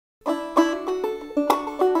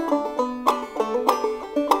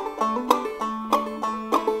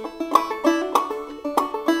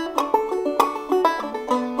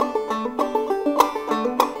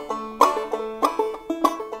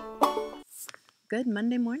Good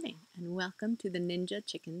Monday morning and welcome to the Ninja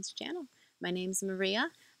Chickens channel. My name's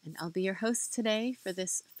Maria and I'll be your host today for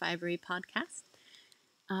this Fibery podcast.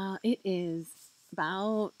 It is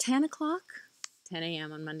about 10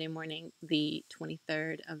 a.m. on Monday morning, the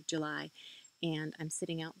 23rd of July, and I'm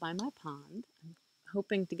sitting out by my pond. I'm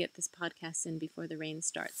hoping to get this podcast in before the rain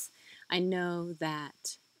starts. I know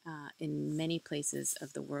that in many places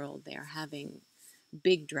of the world they are having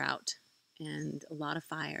big drought and a lot of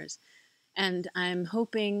fires. And I'm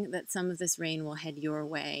hoping that some of this rain will head your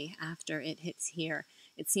way after it hits here.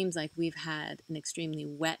 It seems like we've had an extremely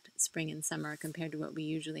wet spring and summer compared to what we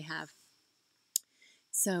usually have.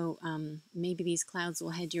 So maybe these clouds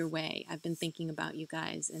will head your way. I've been thinking about you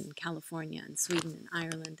guys in California and Sweden and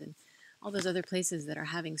Ireland and all those other places that are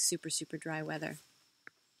having super, super dry weather.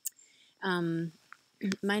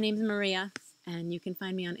 My name's Maria, and you can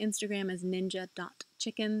find me on Instagram as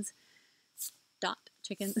ninja.chickens.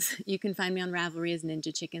 You can find me on Ravelry as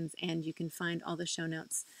Ninja Chickens, and you can find all the show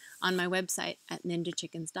notes on my website at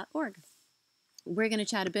ninjachickens.org. We're going to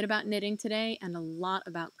chat a bit about knitting today and a lot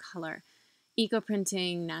about color,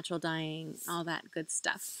 eco-printing, natural dyeing, all that good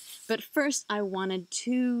stuff. But first, I wanted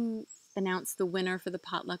to announce the winner for the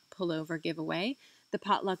Potluck Pullover giveaway. The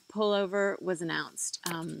Potluck Pullover was announced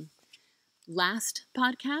last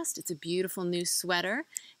podcast. It's a beautiful new sweater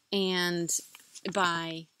and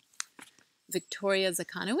by Victoria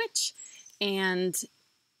Zakanowicz, and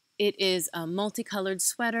it is a multicolored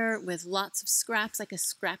sweater with lots of scraps, like a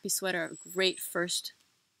scrappy sweater, a great first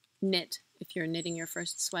knit if you're knitting your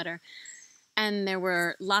first sweater. And there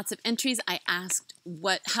were lots of entries. I asked,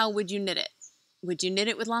 how would you knit it? Would you knit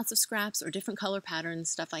it with lots of scraps or different color patterns,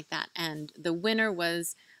 stuff like that? And the winner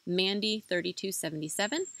was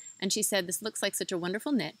Mandy3277. And she said, "This looks like such a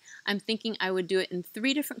wonderful knit. I'm thinking I would do it in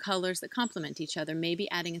 3 different colors that complement each other, maybe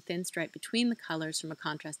adding a thin stripe between the colors from a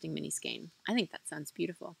contrasting mini skein." I think that sounds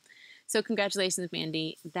beautiful. So congratulations,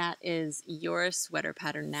 Mandy. That is your sweater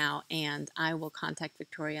pattern now, and I will contact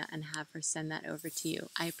Victoria and have her send that over to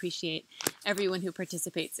you. I appreciate everyone who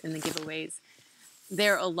participates in the giveaways.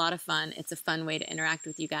 They're a lot of fun. It's a fun way to interact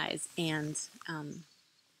with you guys and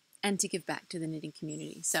to give back to the knitting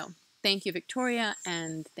community. So thank you, Victoria,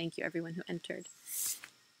 and thank you, everyone who entered.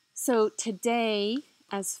 So today,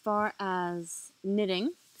 as far as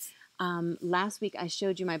knitting, last week I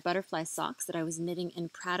showed you my butterfly socks that I was knitting in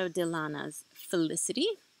Prado de Lana's Felicity,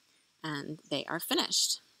 and they are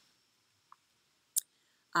finished.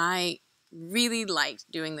 I really liked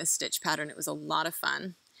doing this stitch pattern. It was a lot of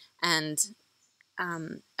fun, and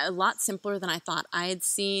a lot simpler than I thought. I had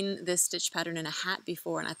seen this stitch pattern in a hat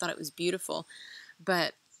before, and I thought it was beautiful,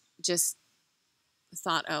 but just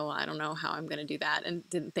thought, oh, I don't know how I'm going to do that, and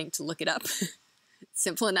didn't think to look it up.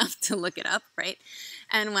 Simple enough to look it up, right?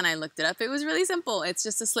 And when I looked it up, it was really simple. It's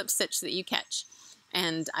just a slip stitch that you catch.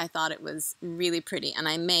 And I thought it was really pretty, and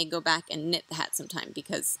I may go back and knit the hat sometime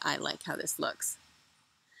because I like how this looks.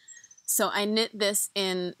 So I knit this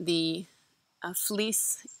in the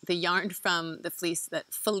fleece, the yarn from the fleece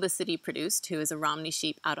that Felicity produced, who is a Romney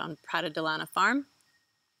sheep out on Prado de Lana farm.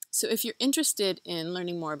 So if you're interested in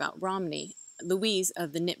learning more about Romney, Louise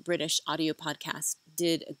of the Knit British audio podcast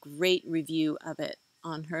did a great review of it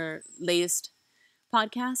on her latest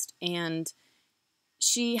podcast, and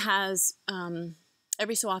she has,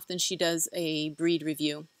 every so often she does a breed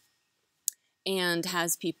review and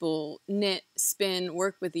has people knit, spin,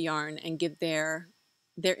 work with the yarn, and give their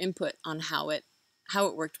input on how it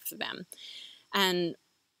worked for them. And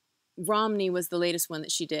Romney was the latest one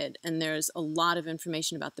that she did, and there's a lot of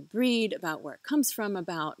information about the breed, about where it comes from,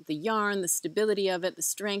 about the yarn, the stability of it, the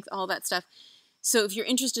strength, all that stuff. So if you're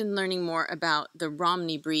interested in learning more about the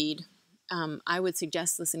Romney breed, I would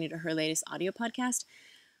suggest listening to her latest audio podcast.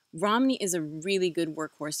 Romney is a really good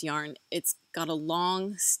workhorse yarn. It's got a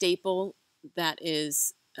long staple that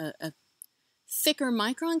is a thicker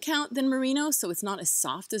micron count than merino, so it's not as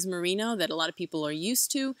soft as merino that a lot of people are used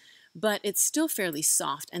to, but it's still fairly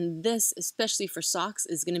soft. And this, especially for socks,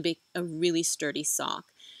 is going to be a really sturdy sock.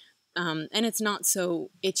 And it's not so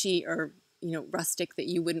itchy or rustic that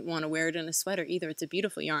you wouldn't want to wear it in a sweater either. It's a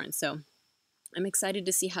beautiful yarn, so I'm excited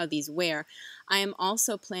to see how these wear. I am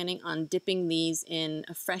also planning on dipping these in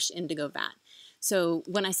a fresh indigo vat. So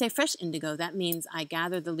when I say fresh indigo, that means I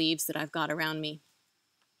gather the leaves that I've got around me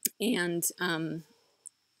and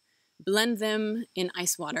blend them in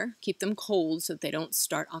ice water, keep them cold so that they don't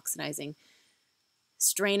start oxidizing,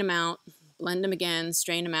 strain them out, blend them again,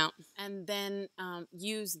 strain them out, and then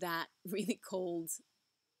use that really cold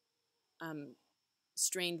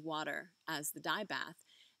strained water as the dye bath.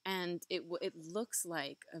 And it looks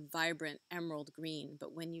like a vibrant emerald green,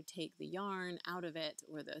 but when you take the yarn out of it,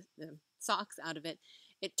 or the socks out of it,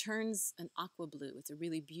 it turns an aqua blue. It's a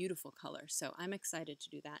really beautiful color, so I'm excited to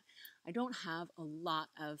do that. I don't have a lot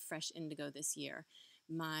of fresh indigo this year.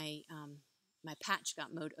 My patch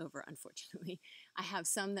got mowed over, unfortunately. I have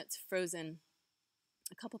some that's frozen,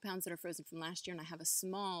 a couple pounds that are frozen from last year, and I have a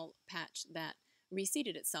small patch that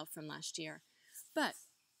reseeded itself from last year. But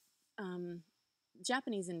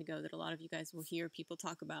Japanese indigo that a lot of you guys will hear people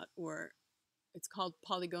talk about, or it's called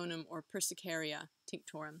Polygonum or Persicaria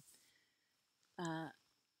tinctorum,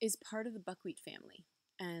 is part of the buckwheat family,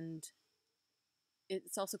 and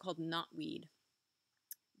it's also called knotweed.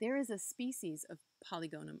 There is a species of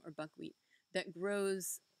Polygonum or buckwheat that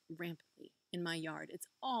grows rampantly in my yard. It's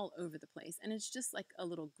all over the place, and it's just like a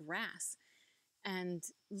little grass and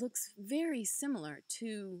looks very similar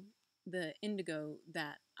to the indigo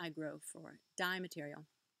that I grow for dye material.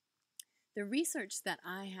 The research that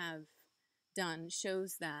I have done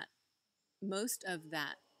shows that most of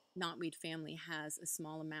that knotweed family has a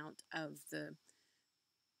small amount of the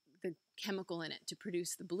chemical in it to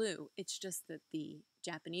produce the blue. It's just that the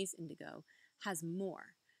Japanese indigo has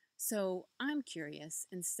more. So I'm curious,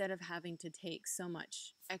 instead of having to take so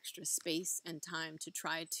much extra space and time to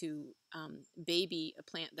try to baby a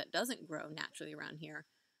plant that doesn't grow naturally around here,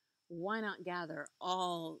 why not gather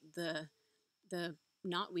all the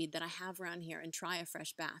knotweed that I have around here and try a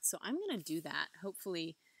fresh bath? So I'm going to do that,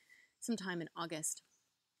 hopefully sometime in August,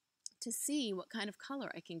 to see what kind of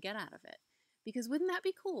color I can get out of it. Because wouldn't that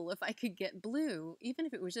be cool if I could get blue, even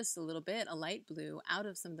if it was just a little bit, a light blue, out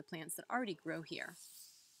of some of the plants that already grow here?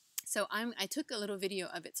 So I took a little video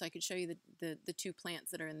of it so I could show you the two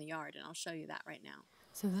plants that are in the yard, and I'll show you that right now.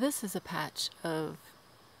 So this is a patch of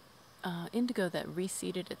indigo that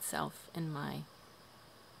reseeded itself in my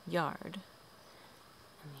yard.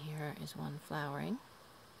 And here is one flowering.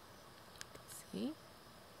 See?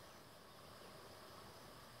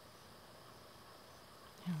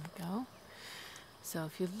 There we go. So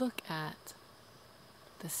if you look at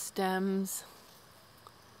the stems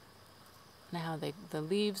and how the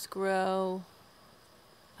leaves grow,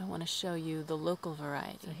 I want to show you the local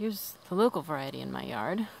variety. So here's the local variety in my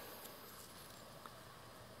yard.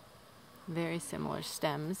 Very similar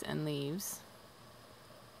stems and leaves.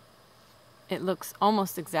 It looks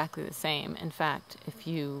almost exactly the same. In fact, if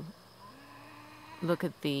you look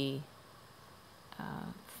at the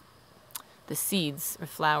seeds or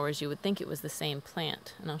flowers, you would think it was the same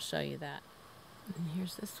plant, and I'll show you that. And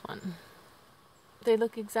here's this one. They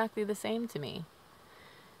look exactly the same to me.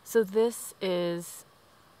 So this is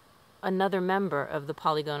another member of the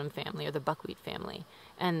Polygonum family, or the buckwheat family.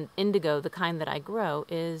 And indigo, the kind that I grow,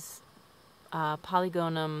 is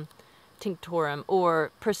Polygonum tinctorum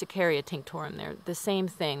or Persicaria tinctorum. They're the same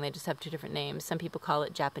thing, they just have two different names. Some people call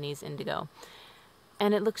it Japanese indigo.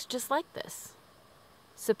 And it looks just like this.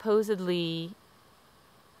 Supposedly,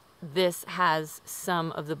 this has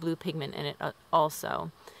some of the blue pigment in it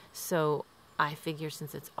also. So I figure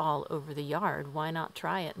since it's all over the yard, why not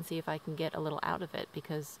try it and see if I can get a little out of it,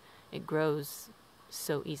 because it grows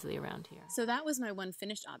so easily around here. So that was my one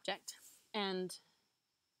finished object, and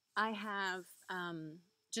I have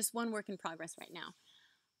just one work in progress right now.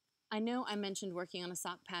 I know I mentioned working on a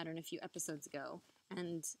sock pattern a few episodes ago,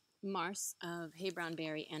 and Mars of Hey Brown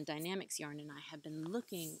Berry and Dynamics Yarn and I have been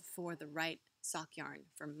looking for the right sock yarn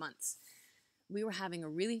for months. We were having a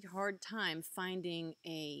really hard time finding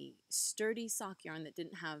a sturdy sock yarn that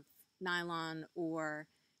didn't have nylon or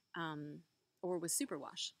was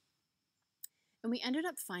superwash. And we ended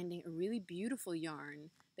up finding a really beautiful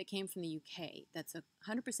yarn that came from the UK that's a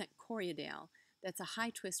 100% Corriedale, that's a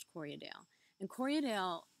high twist Corriedale. And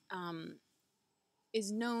Corriedale is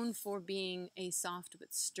known for being a soft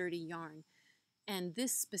but sturdy yarn. And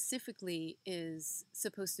this specifically is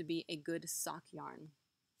supposed to be a good sock yarn.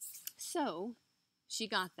 So she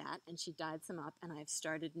got that and she dyed some up, and I've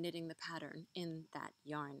started knitting the pattern in that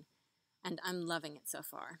yarn. And I'm loving it so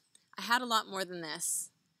far. I had a lot more than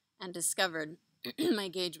this and discovered my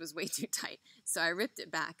gauge was way too tight. So I ripped it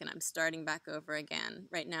back and I'm starting back over again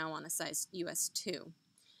right now on a size US 2.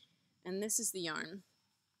 And this is the yarn.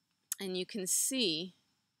 And you can see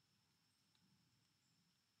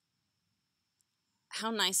how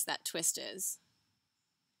nice that twist is.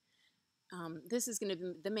 This is going to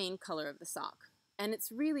be the main color of the sock. And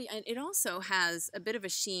it's really, it also has a bit of a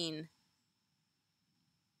sheen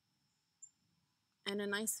and a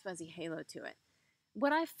nice fuzzy halo to it.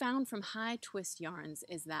 What I've found from high twist yarns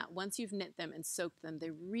is that once you've knit them and soaked them, they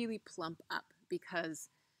really plump up because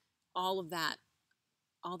all that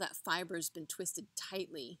fiber's been twisted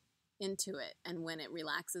tightly into it, and when it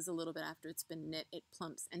relaxes a little bit after it's been knit, it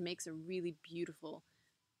plumps and makes a really beautiful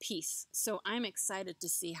piece. So I'm excited to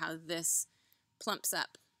see how this plumps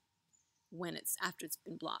up when it's after it's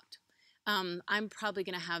been blocked. I'm probably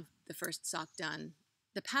going to have the first sock done.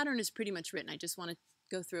 The pattern is pretty much written. I just want to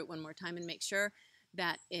go through it one more time and make sure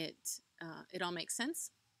that it all makes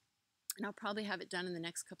sense. And I'll probably have it done in the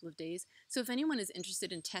next couple of days. So if anyone is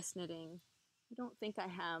interested in test knitting, I don't think I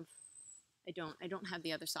have. I don't have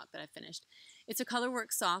the other sock that I finished. It's a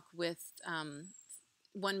colorwork sock with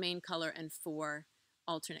one main color and 4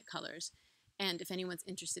 alternate colors. And if anyone's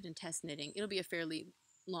interested in test knitting, it'll be a fairly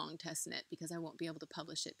long test knit because I won't be able to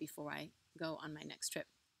publish it before I go on my next trip.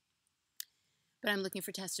 But I'm looking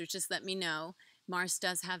for testers. Just let me know. Mars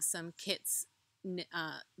does have some kits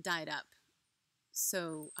dyed up,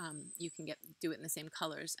 so you can do it in the same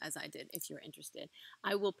colors as I did if you're interested.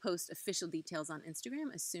 I will post official details on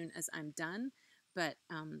Instagram as soon as I'm done, but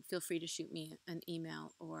feel free to shoot me an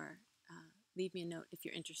email or leave me a note if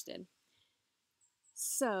you're interested.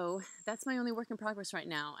 So that's my only work in progress right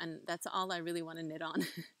now, and that's all I really want to knit on.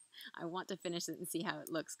 I want to finish it and see how it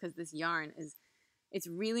looks because this yarn it's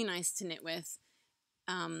really nice to knit with.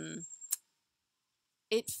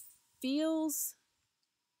 It feels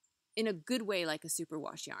in a good way like a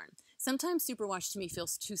superwash yarn. Sometimes superwash to me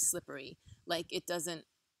feels too slippery, like it doesn't,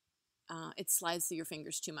 it slides through your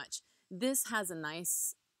fingers too much. This has a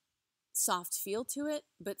nice soft feel to it,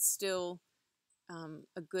 but still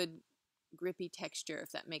a good grippy texture,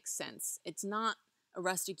 if that makes sense. It's not a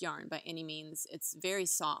rustic yarn by any means. It's very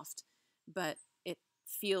soft, but it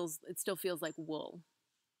still feels like wool.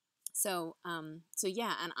 So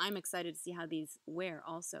yeah, and I'm excited to see how these wear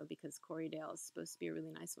also because Corriedale is supposed to be a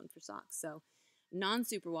really nice one for socks. So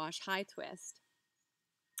non-superwash, high twist,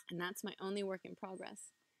 and that's my only work in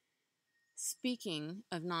progress. Speaking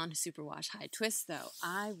of non-superwash, high twist though,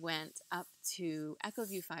 I went up to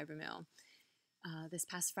Ecoview Fiber Mill this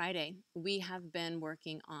past Friday. We have been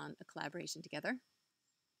working on a collaboration together,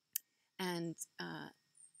 and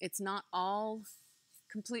it's not all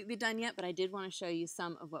completely done yet, but I did want to show you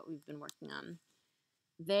some of what we've been working on.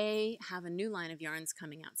 They have a new line of yarns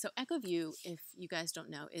coming out. So Ecoview, if you guys don't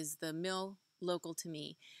know, is the mill local to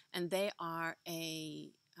me, and they are a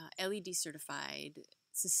LED certified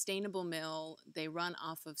sustainable mill. They run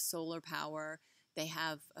off of solar power. They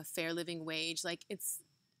have a fair living wage. Like it's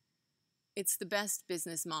the best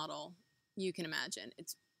business model you can imagine.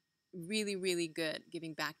 It's really, really good,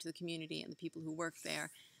 giving back to the community and the people who work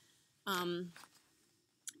there.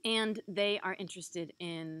 And they are interested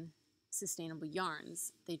in sustainable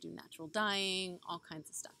yarns. They do natural dyeing, all kinds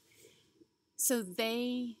of stuff. So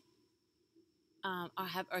they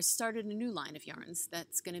are started a new line of yarns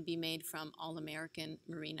that's going to be made from all American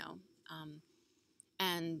merino,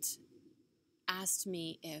 and asked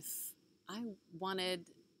me if I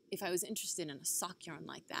was interested in a sock yarn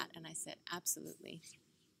like that, and I said absolutely.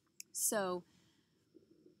 So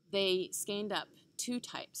they skeined up 2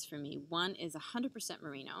 types for me. One is 100%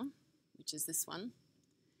 merino, which is this one.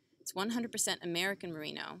 It's 100% American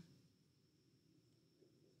merino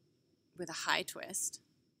with a high twist.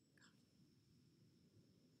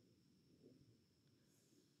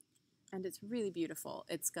 And it's really beautiful.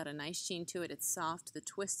 It's got a nice sheen to it. It's soft. The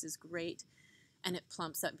twist is great. And it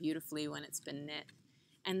plumps up beautifully when it's been knit.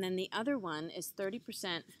 And then the other one is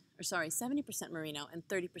 70% merino and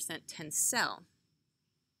 30% tencel.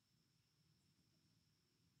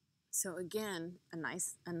 So again, a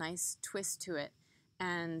nice twist to it.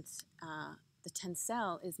 And the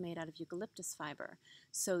tencel is made out of eucalyptus fiber.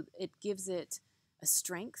 So it gives it a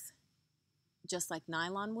strength, just like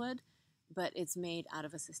nylon would, but it's made out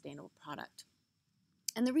of a sustainable product.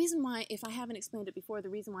 And the reason why, if I haven't explained it before, the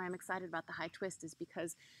reason why I'm excited about the high twist is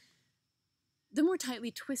because the more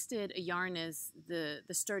tightly twisted a yarn is, the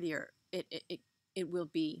sturdier it will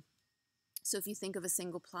be. So if you think of a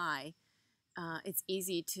single ply, it's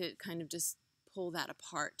easy to kind of just pull that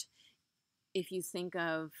apart. If you think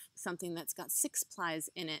of something that's got 6 plies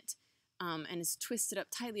in it and is twisted up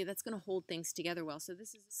tightly, that's going to hold things together well. So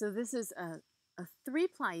this is a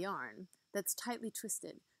 3-ply yarn that's tightly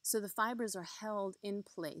twisted. So the fibers are held in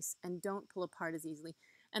place and don't pull apart as easily.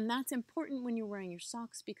 And that's important when you're wearing your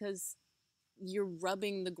socks because you're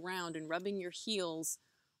rubbing the ground and rubbing your heels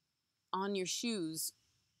on your shoes,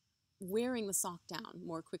 wearing the sock down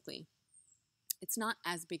more quickly. It's not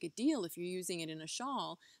as big a deal if you're using it in a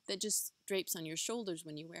shawl that just drapes on your shoulders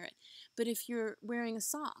when you wear it. But if you're wearing a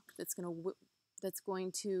sock that's going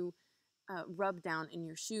to rub down in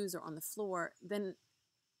your shoes or on the floor, then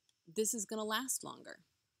this is going to last longer.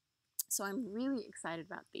 So I'm really excited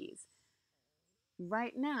about these.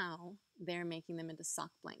 Right now, they're making them into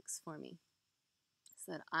sock blanks for me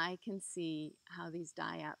so that I can see how these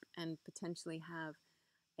dye up and potentially have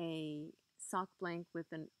a sock blank with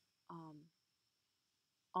an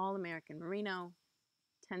all-American merino,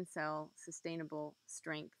 tencel, sustainable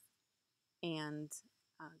strength, and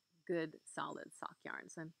good solid sock yarn.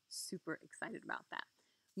 So I'm super excited about that.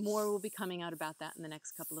 More will be coming out about that in the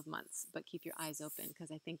next couple of months, but keep your eyes open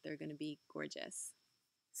because I think they're going to be gorgeous.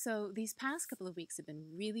 So these past couple of weeks have been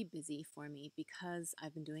really busy for me because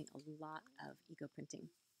I've been doing a lot of eco printing.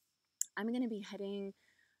 I'm going to be heading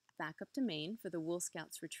back up to Maine for the Wool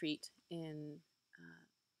Scouts retreat in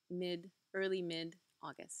early mid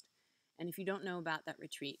August. And if you don't know about that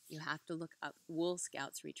retreat, you have to look up Wool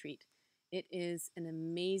Scouts retreat. It is an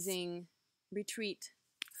amazing retreat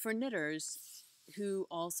for knitters who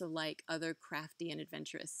also like other crafty and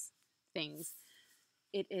adventurous things.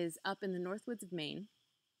 It is up in the Northwoods of Maine.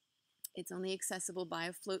 It's only accessible by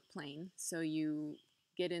a float plane, so you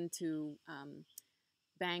get into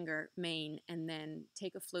Bangor, Maine, and then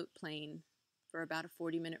take a float plane for about a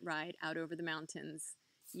 40-minute ride out over the mountains.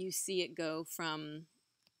 You see it go from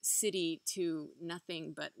city to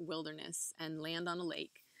nothing but wilderness and land on a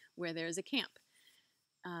lake where there's a camp.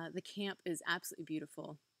 The camp is absolutely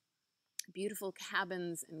beautiful. Beautiful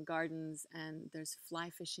cabins and gardens, and there's fly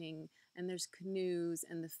fishing, and there's canoes,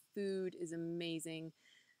 and the food is amazing.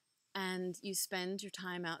 And you spend your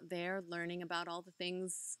time out there learning about all the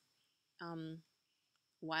things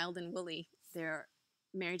wild and woolly.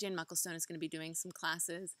 Mary Jane Mucklestone is going to be doing some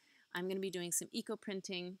classes. I'm going to be doing some eco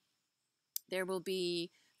printing. There will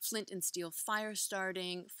be flint and steel fire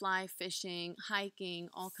starting, fly fishing, hiking,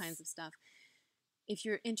 all kinds of stuff. If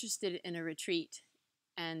you're interested in a retreat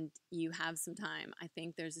and you have some time, I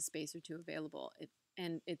think there's a space or two available,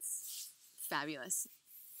 and it's fabulous.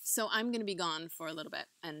 So I'm going to be gone for a little bit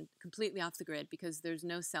and completely off the grid because there's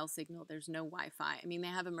no cell signal, there's no Wi-Fi. I mean, they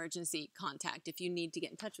have emergency contact if you need to get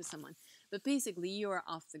in touch with someone. But basically, you are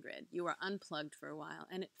off the grid. You are unplugged for a while,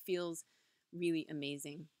 and it feels really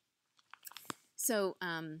amazing. So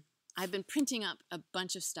I've been printing up a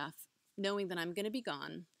bunch of stuff, knowing that I'm going to be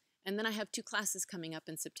gone. And then I have 2 classes coming up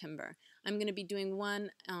in September. I'm going to be doing one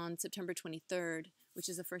on September 23rd, which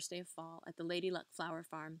is the first day of fall, at the Lady Luck Flower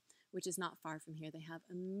Farm, which is not far from here. They have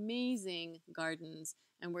amazing gardens,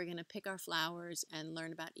 and we're going to pick our flowers and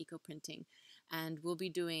learn about eco printing. And we'll be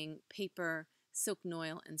doing paper, silk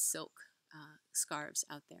noil, and silk scarves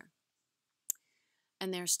out there.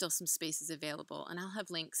 And there are still some spaces available, and I'll have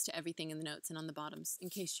links to everything in the notes and on the bottoms in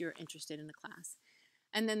case you're interested in a class.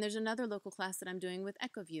 And then there's another local class that I'm doing with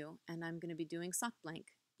EcoView, and I'm going to be doing sock blank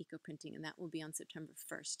eco printing, and that will be on September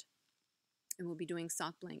 1st. And we'll be doing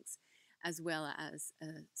sock blanks as well as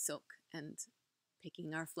silk and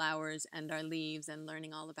picking our flowers and our leaves and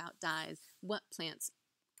learning all about dyes, what plants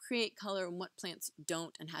create color and what plants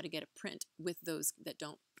don't, and how to get a print with those that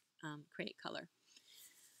don't create color.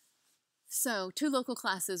 So 2 local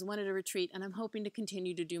classes, 1 at a retreat, and I'm hoping to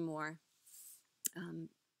continue to do more,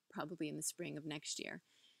 probably in the spring of next year.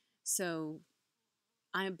 So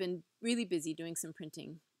I've been really busy doing some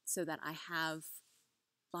printing so that I have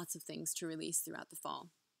lots of things to release throughout the fall.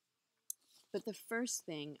 But the first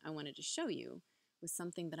thing I wanted to show you was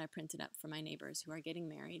something that I printed up for my neighbors who are getting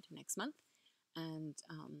married next month. And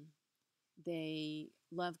they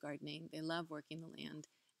love gardening, they love working the land,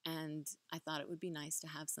 and I thought it would be nice to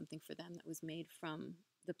have something for them that was made from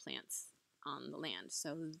the plants on the land.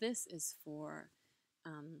 So this is for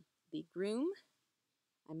the groom.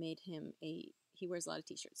 I made him he wears a lot of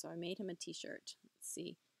t-shirts, so I made him a t-shirt. Let's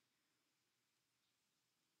see.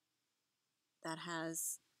 That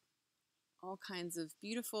has all kinds of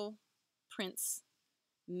beautiful prints,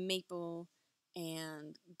 maple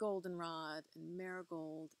and goldenrod and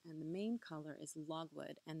marigold, and the main color is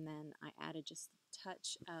logwood, and then I added just a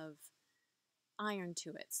touch of iron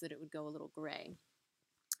to it so that it would go a little gray,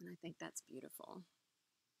 and I think that's beautiful.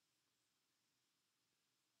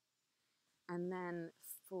 And then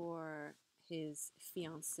for his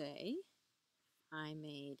fiancée, I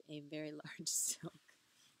made a very large silk.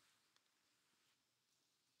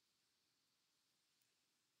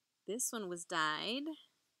 This one was dyed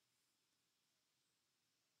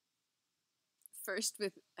first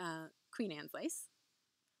with Queen Anne's lace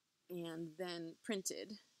and then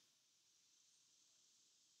printed.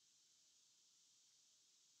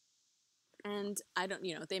 And I don't,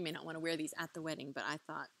 they may not want to wear these at the wedding, but I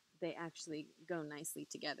thought they actually go nicely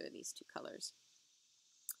together, these 2 colors.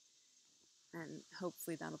 And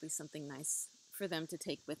hopefully that'll be something nice for them to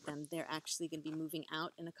take with them. They're actually going to be moving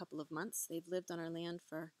out in a couple of months. They've lived on our land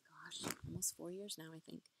for, gosh, almost 4 years now, I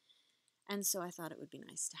think. And so I thought it would be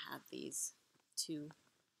nice to have these to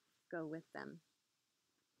go with them.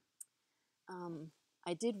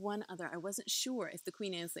 I did one other. I wasn't sure if the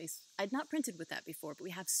Queen Anne's lace, I'd not printed with that before, but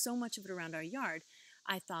we have so much of it around our yard.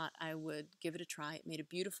 I thought I would give it a try. It made a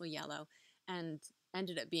beautiful yellow and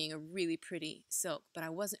ended up being a really pretty silk, but I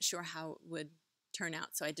wasn't sure how it would turn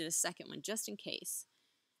out, so I did a second one just in case.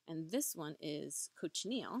 And this one is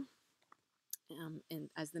cochineal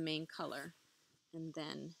as the main color, and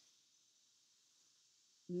then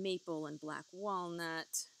maple and black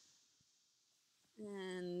walnut,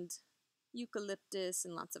 and eucalyptus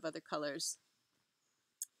and lots of other colors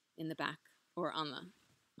in the back or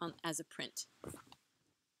as a print.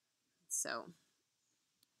 So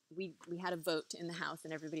we had a vote in the house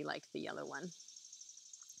and everybody liked the yellow one.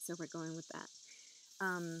 So we're going with that.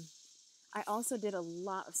 I also did a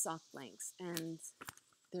lot of sock blanks, and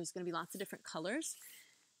there's going to be lots of different colors.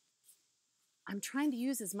 I'm trying to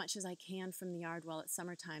use as much as I can from the yard while it's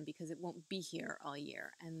summertime because it won't be here all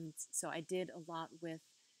year. And so I did a lot with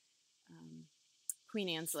Queen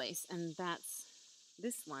Anne's lace, and that's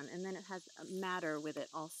this one. And then it has a madder with it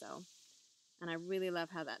also. And I really love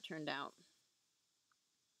how that turned out.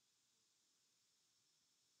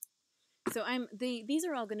 So these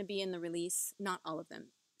are all going to be in the release, not all of them.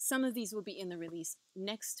 Some of these will be in the release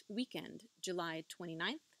next weekend, July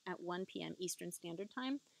 29th at 1 p.m. Eastern Standard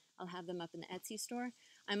Time. I'll have them up in the Etsy store.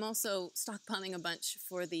 I'm also stockpiling a bunch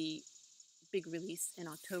for the big release in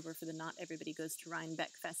October for the Not Everybody Goes to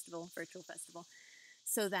Rhinebeck Festival, virtual festival,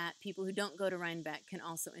 so that people who don't go to Rhinebeck can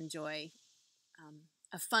also enjoy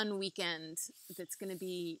a fun weekend that's going to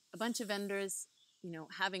be a bunch of vendors,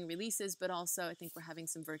 having releases, but also I think we're having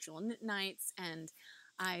some virtual knit nights. And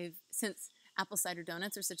since apple cider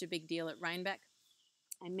donuts are such a big deal at Rhinebeck,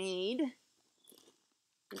 I made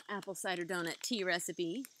an apple cider donut tea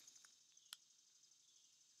recipe.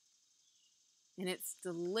 And it's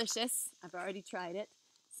delicious. I've already tried it.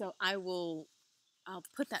 So I'll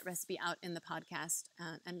put that recipe out in the podcast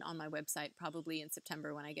and on my website probably in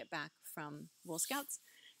September when I get back from Wool Scouts.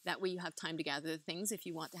 That way you have time to gather the things if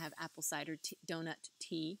you want to have apple cider donut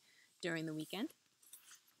tea during the weekend,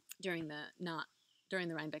 during the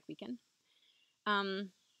Rhinebeck weekend.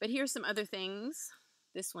 But here's some other things.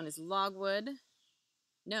 This one is logwood.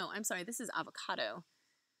 No, I'm sorry, this is avocado.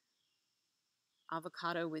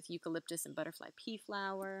 Avocado with eucalyptus and butterfly pea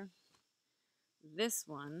flower. This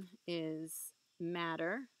one is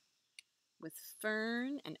madder with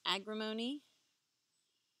fern and agrimony.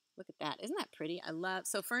 Look at that. Isn't that pretty?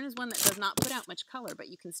 So fern is one that does not put out much color, but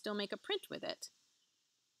you can still make a print with it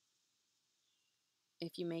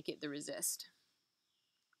if you make it the resist.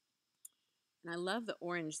 And I love the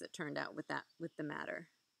orange that turned out with the madder.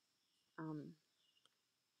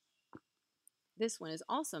 This one is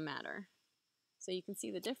also madder, so you can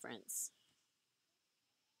see the difference.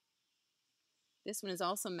 This one is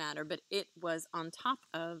also madder, but it was on top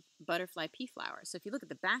of butterfly pea flower. So if you look at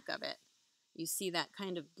the back of it, you see that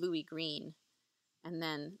kind of bluey green, and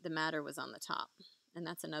then the madder was on the top. And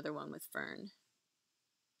that's another one with fern.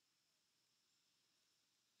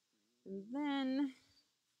 And then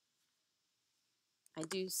I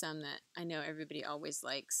do some that I know everybody always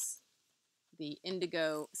likes. The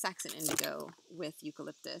indigo, Saxon indigo with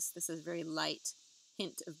eucalyptus. This is a very light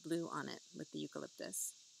hint of blue on it with the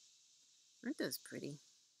eucalyptus. Aren't those pretty?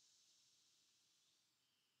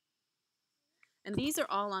 And these are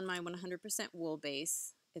all on my 100% wool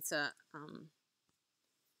base. It's a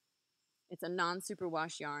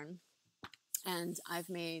non-superwash yarn. And I've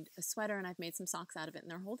made a sweater and I've made some socks out of it,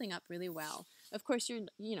 and they're holding up really well. Of course, you're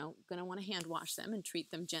going to want to hand wash them and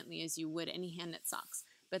treat them gently as you would any hand knit socks,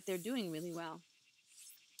 but they're doing really well.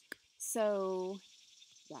 So,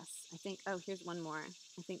 yes, I think, here's one more.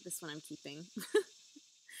 I think this one I'm keeping.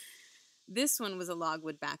 This one was a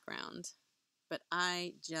logwood background, but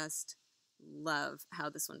I just love how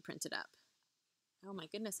this one printed up. Oh my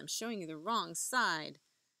goodness, I'm showing you the wrong side.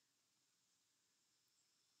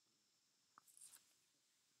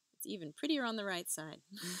 It's even prettier on the right side.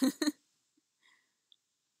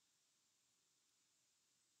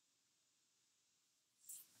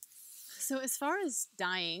 So as far as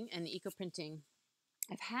dyeing and eco-printing,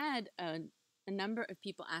 I've had a number of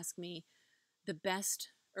people ask me the best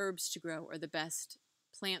herbs to grow or the best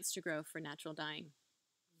plants to grow for natural dyeing.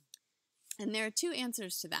 And there are two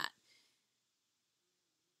answers to that.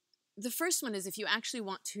 The first one is if you actually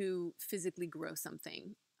want to physically grow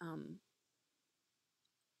something.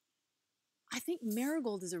 I think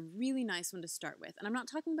marigold is a really nice one to start with. And I'm not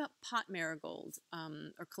talking about pot marigold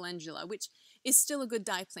or calendula, which is still a good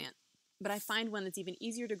dye plant. But I find one that's even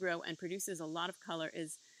easier to grow and produces a lot of color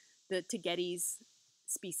is the Tagetes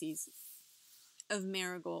species of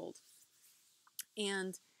marigold.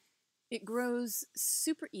 And it grows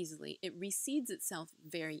super easily. It reseeds itself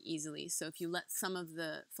very easily. So if you let some of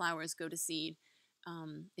the flowers go to seed,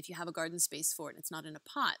 if you have a garden space for it and it's not in a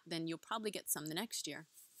pot, then you'll probably get some the next year.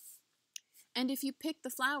 And if you pick the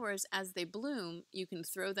flowers as they bloom, you can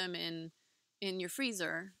throw them in your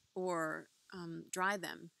freezer or dry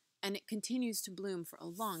them. And it continues to bloom for a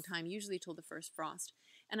long time, usually till the first frost.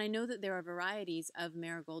 And I know that there are varieties of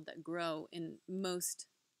marigold that grow in most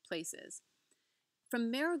places.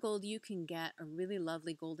 From marigold, you can get a really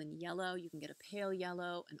lovely golden yellow. You can get a pale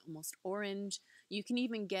yellow, an almost orange. You can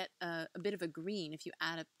even get a bit of a green if you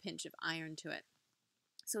add a pinch of iron to it.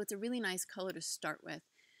 So it's a really nice color to start with.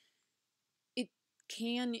 It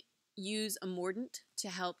can use a mordant to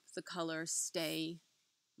help the color stay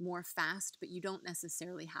more fast, but you don't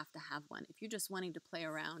necessarily have to have one. If you're just wanting to play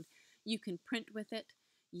around, you can print with it.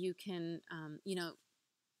 You can,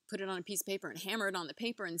 put it on a piece of paper and hammer it on the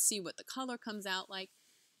paper and see what the color comes out like.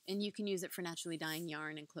 And you can use it for naturally dyeing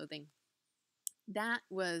yarn and clothing. That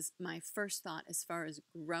was my first thought as far as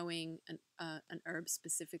growing an herb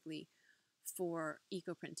specifically for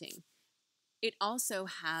eco-printing. It also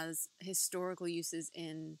has historical uses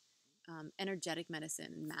in energetic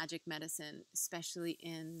medicine, magic medicine, especially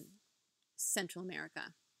in Central America.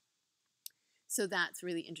 So that's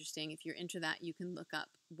really interesting. If you're into that, you can look up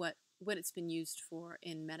what it's been used for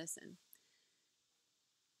in medicine.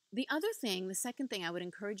 The second thing I would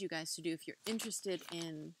encourage you guys to do if you're interested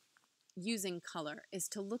in using color is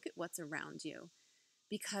to look at what's around you,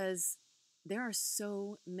 because there are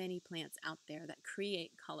so many plants out there that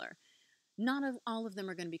create color. Not all of them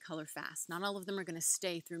are going to be color fast. Not all of them are going to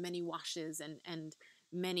stay through many washes and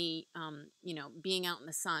many, being out in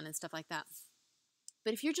the sun and stuff like that.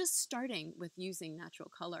 But if you're just starting with using natural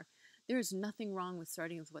color, there's nothing wrong with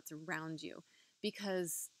starting with what's around you,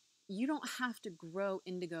 because you don't have to grow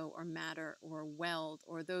indigo or madder or weld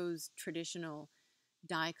or those traditional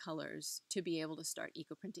dye colors to be able to start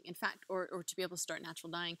eco-printing. In fact, or to be able to start natural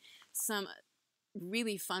dyeing. A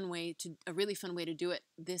really fun way to do it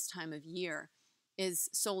this time of year is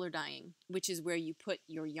solar dyeing, which is where you put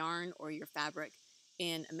your yarn or your fabric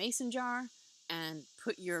in a mason jar and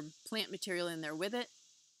put your plant material in there with it,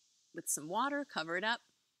 with some water, cover it up,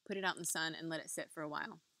 put it out in the sun, and let it sit for a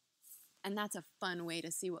while. And that's a fun way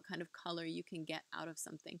to see what kind of color you can get out of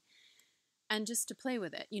something. And just to play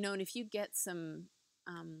with it, and if you get some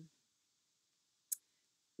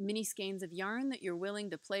mini skeins of yarn that you're willing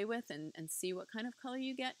to play with and see what kind of color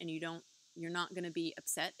you get, and you're not going to be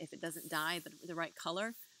upset if it doesn't dye the right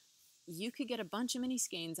color, you could get a bunch of mini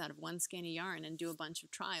skeins out of one skein of yarn and do a bunch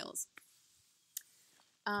of trials.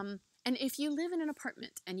 And if you live in an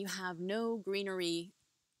apartment and you have no greenery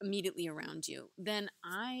immediately around you, then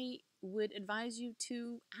I would advise you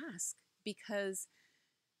to ask, because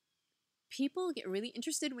people get really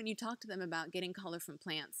interested when you talk to them about getting color from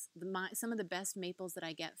plants. Some of the best maples that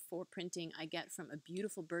I get for printing, I get from a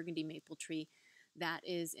beautiful burgundy maple tree that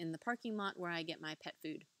is in the parking lot where I get my pet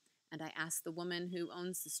food. And I asked the woman who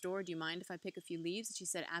owns the store, do you mind if I pick a few leaves? And she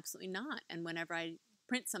said, absolutely not. And whenever I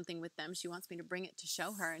print something with them, she wants me to bring it to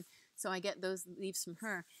show her. And so I get those leaves from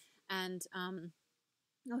her. And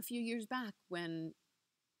a few years back when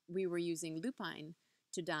we were using lupine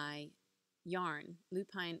to dye yarn,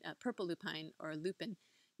 purple lupine or lupin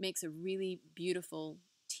makes a really beautiful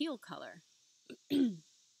teal color. And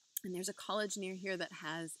there's a college near here that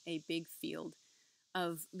has a big field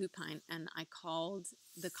of lupine, and I called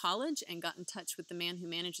the college and got in touch with the man who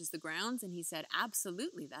manages the grounds, and he said,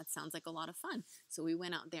 absolutely, that sounds like a lot of fun. So we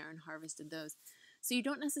went out there and harvested those. So you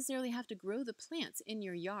don't necessarily have to grow the plants in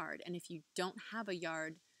your yard, and if you don't have a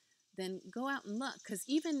yard, then go out and look, because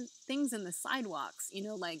even things in the sidewalks,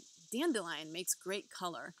 like dandelion makes great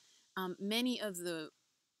color. Many of the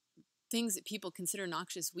things that people consider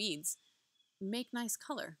noxious weeds make nice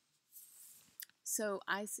color. So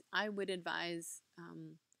I would advise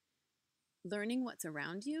learning what's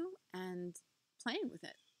around you and playing with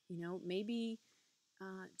it. Maybe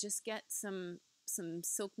just get some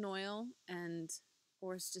silk noil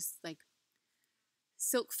or it's just like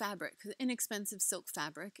silk fabric, inexpensive silk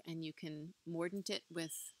fabric, and you can mordant it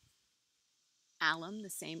with alum, the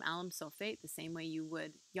same alum sulfate, the same way you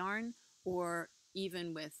would yarn, or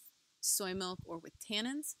even with soy milk or with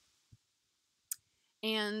tannins,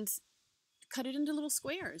 and cut it into little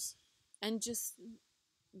squares and just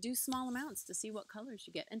do small amounts to see what colors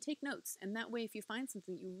you get, and take notes. And that way, if you find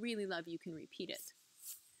something you really love, you can repeat it.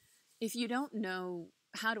 If you don't know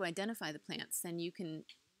how to identify the plants, then you can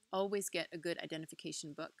always get a good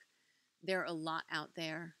identification book. There are a lot out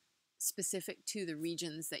there specific to the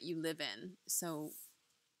regions that you live in. So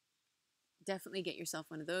definitely get yourself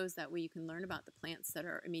one of those. That way you can learn about the plants that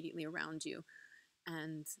are immediately around you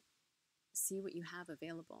and see what you have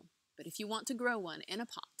available. But if you want to grow one in a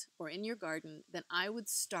pot or in your garden, then I would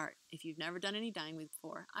start, if you've never done any dyeing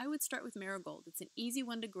before, I would start with marigold. It's an easy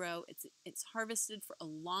one to grow. It's harvested for a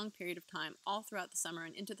long period of time, all throughout the summer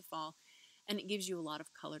and into the fall, and it gives you a lot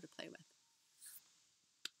of color to play with.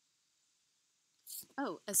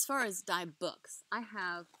 Oh, as far as dye books, I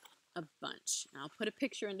have a bunch. And I'll put a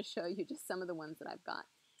picture in to show you just some of the ones that I've got.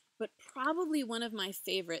 But probably one of my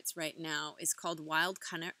favorites right now is called Wild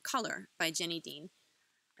Color by Jenny Dean.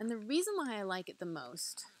 And the reason why I like it the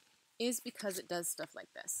most is because it does stuff like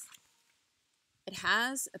this. It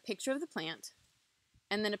has a picture of the plant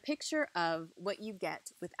and then a picture of what you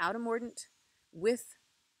get without a mordant, with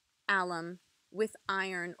alum, with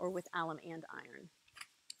iron, or with alum and iron.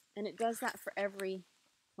 And it does that for every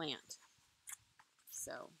plant.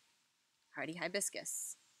 So, hardy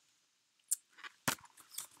hibiscus,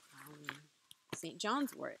 St.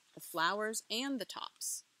 John's wort, the flowers and the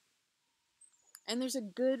tops. And there's a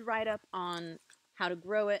good write-up on how to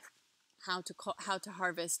grow it, how to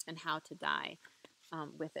harvest, and how to dye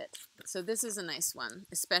with it. So this is a nice one,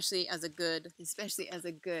 especially as a good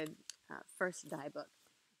first dye book.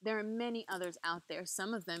 There are many others out there,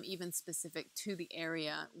 some of them even specific to the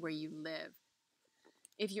area where you live.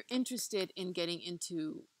 If you're interested in getting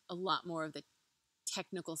into a lot more of the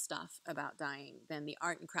technical stuff about dyeing, then The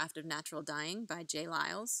Art and Craft of Natural Dyeing by J.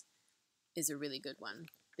 Lyles is a really good one.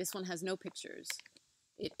 This one has no pictures.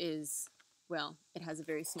 It has a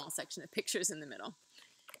very small section of pictures in the middle,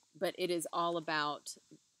 but it is all about,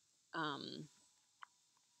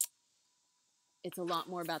 it's a lot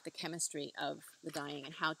more about the chemistry of the dyeing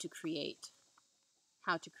and how to create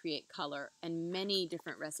color and many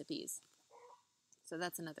different recipes. So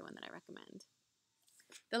that's another one that I recommend.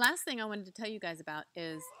 The last thing I wanted to tell you guys about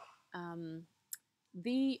is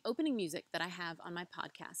the opening music that I have on my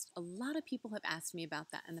podcast. A lot of people have asked me about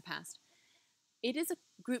that in the past. It is a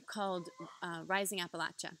group called Rising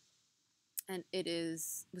Appalachia, and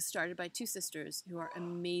was started by two sisters who are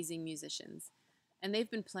amazing musicians, and they've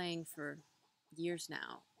been playing for years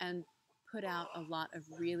now and put out a lot of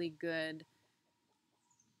really good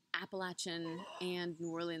Appalachian and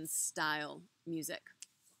New Orleans style music.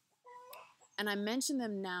 And I mention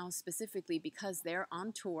them now specifically because they're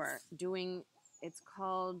on tour doing, it's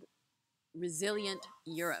called Resilient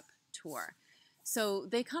Europe Tour. So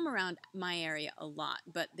they come around my area a lot,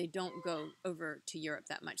 but they don't go over to Europe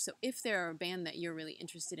that much. So if they're a band that you're really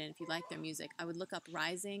interested in, if you like their music, I would look up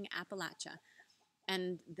Rising Appalachia.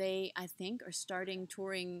 And they, I think, are starting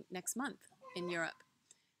touring next month in Europe.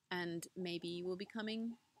 And maybe will be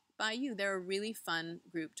coming by you. They're a really fun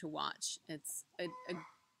group to watch. It's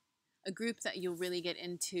a group that you'll really get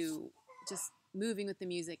into just moving with the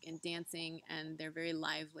music and dancing, and they're very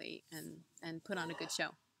lively and put on a good show.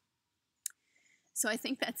 So I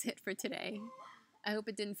think that's it for today. I hope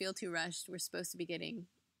it didn't feel too rushed. We're supposed to be getting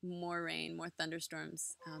more rain, more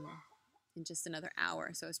thunderstorms in just another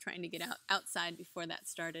hour. So I was trying to get outside before that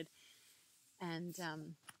started. And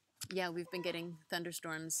yeah, we've been getting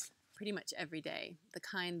thunderstorms pretty much every day. The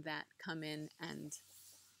kind that come in and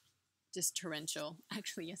just torrential.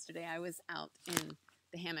 Actually, yesterday I was out in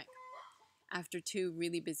the hammock after 2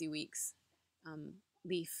 really busy weeks.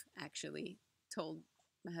 Leaf actually told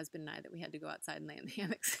my husband and I that we had to go outside and lay in the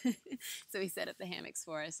hammocks. So he set up the hammocks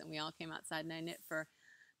for us, and we all came outside, and I knit for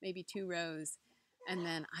maybe 2 rows. And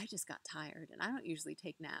then I just got tired, and I don't usually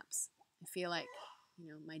take naps. I feel like,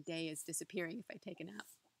 my day is disappearing if I take a nap.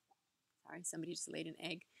 Sorry, somebody just laid an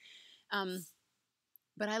egg.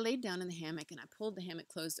 But I laid down in the hammock, and I pulled the hammock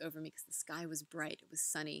closed over me because the sky was bright. It was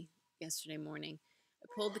sunny yesterday morning. I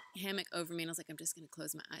pulled the hammock over me, and I was like, I'm just going to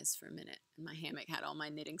close my eyes for a minute. And my hammock had all my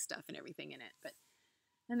knitting stuff and everything in it.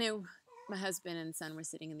 And my husband and son were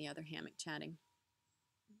sitting in the other hammock chatting.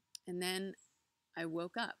 And then I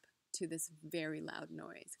woke up to this very loud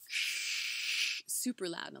noise. Super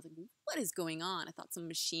loud. And I was like, what is going on? I thought some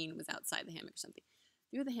machine was outside the hammock or something.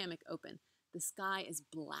 Threw the hammock open. The sky is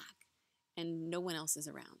black, and no one else is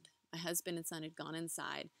around. My husband and son had gone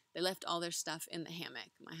inside. They left all their stuff in the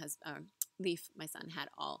hammock. Leaf, my son, had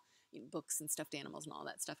all books and stuffed animals and all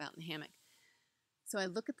that stuff out in the hammock. So I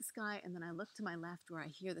look at the sky, and then I look to my left where I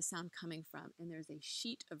hear the sound coming from, and there's a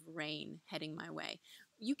sheet of rain heading my way.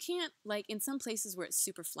 You can't, like in some places where it's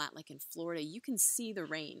super flat, like in Florida, you can see the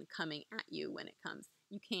rain coming at you when it comes.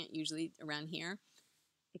 You can't usually around here,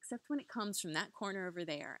 except when it comes from that corner over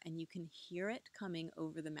there, and you can hear it coming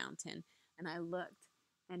over the mountain. And I looked,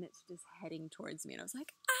 and it's just heading towards me, and I was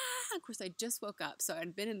like, ah! Of course, I just woke up, so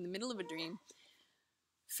I'd been in the middle of a dream.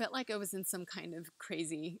 Felt like I was in some kind of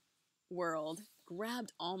crazy world,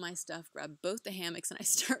 grabbed all my stuff, grabbed both the hammocks, and I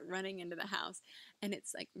start running into the house. And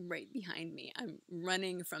it's like right behind me. I'm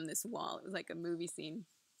running from this wall. It was like a movie scene.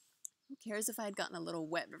 Who cares if I had gotten a little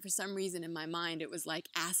wet? But for some reason in my mind, it was like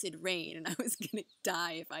acid rain, and I was going to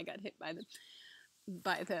die if I got hit by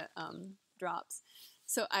the drops.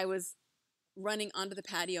 So I was running onto the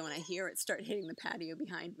patio, and I hear it start hitting the patio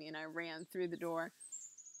behind me, and I ran through the door,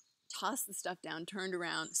 tossed the stuff down, turned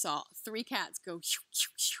around, saw 3 cats go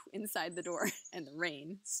inside the door, and the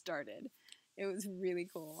rain started. It was really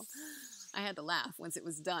cool. I had to laugh once it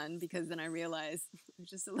was done, because then I realized it was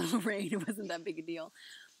just a little rain. It wasn't that big a deal.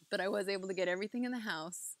 But I was able to get everything in the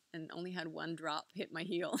house and only had 1 drop hit my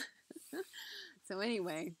heel. So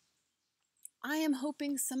anyway, I am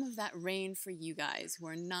hoping some of that rain for you guys who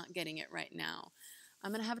are not getting it right now.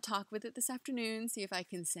 I'm going to have a talk with it this afternoon, see if I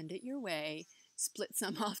can send it your way, split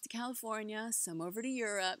some off to California, some over to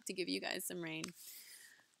Europe to give you guys some rain,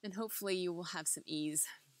 and hopefully you will have some ease.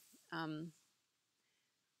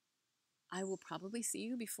 I will probably see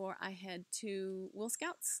you before I head to Will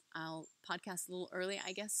Scouts. I'll podcast a little early,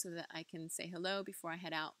 I guess, so that I can say hello before I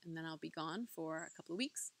head out, and then I'll be gone for a couple of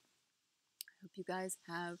weeks. I hope you guys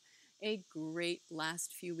have a great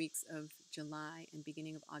last few weeks of July and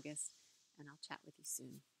beginning of August, and I'll chat with you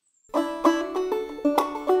soon.